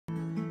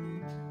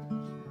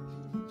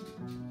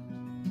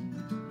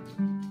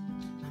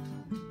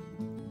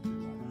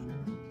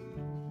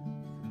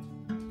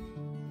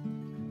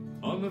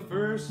On the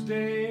first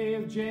day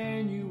of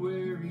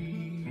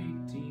January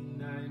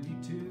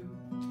 1892,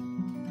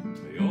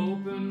 they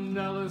opened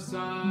Ellis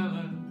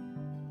Island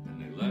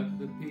and they let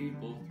the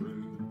people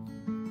through.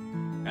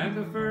 And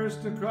the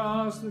first to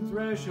cross the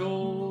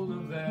threshold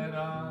of that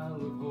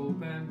Isle of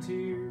Hope and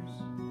Tears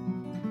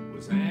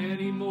was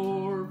Annie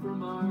Moore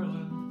from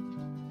Ireland,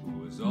 who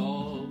was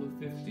all of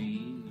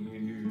 15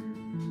 years.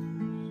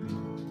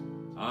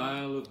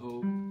 Isle of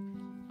Hope,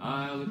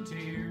 Isle of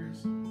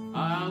Tears,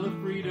 Isle of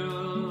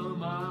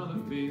Freedom, Isle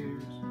of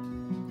Fears,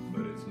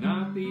 but it's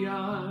not the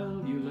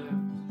isle you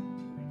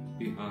left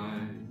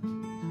behind.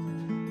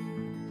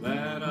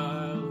 That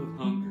Isle of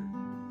Hunger,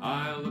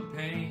 Isle of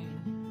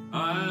Pain,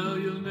 Isle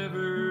you'll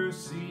never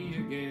see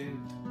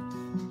again,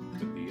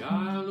 but the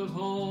Isle of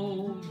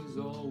Home is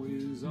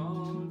always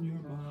on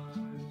your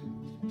mind.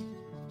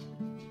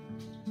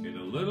 In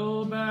a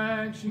little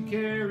bag she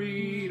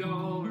carried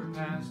all her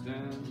past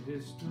and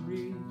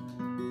history,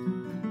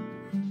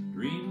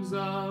 dreams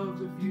of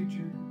the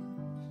future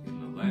in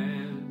the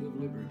land of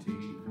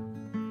liberty.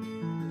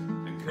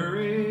 And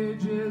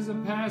courage is a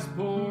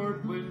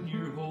passport when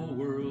your whole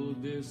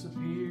world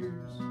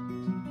disappears,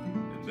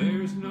 and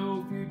there's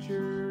no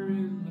future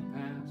in the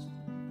past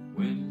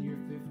when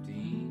you're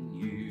 15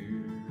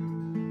 years.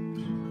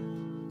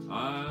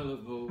 Isle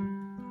of Hope,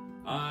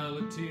 Isle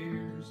of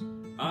Tears,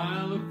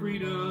 Isle of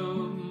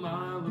Freedom,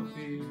 Isle of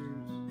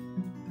Fears,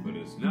 but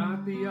it's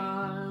not the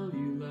isle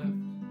you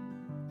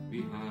left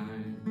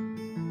behind.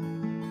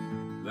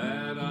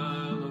 That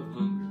Isle of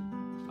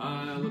Hunger,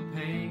 Isle of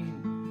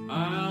Pain,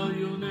 Isle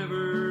you'll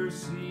never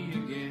see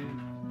again,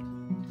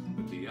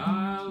 but the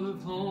Isle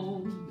of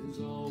Home is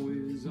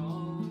always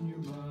on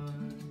your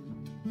mind.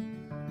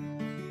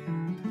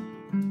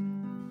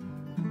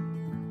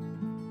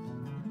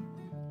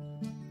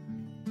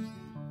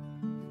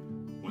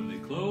 When they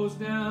closed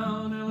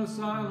down Ellis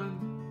Island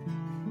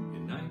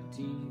in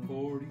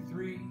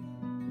 1943,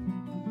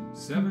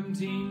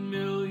 17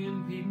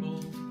 million people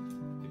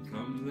had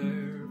come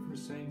there for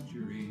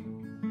sanctuary.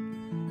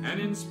 And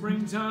in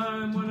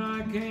springtime when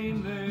I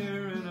came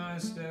there and I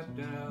stepped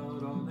out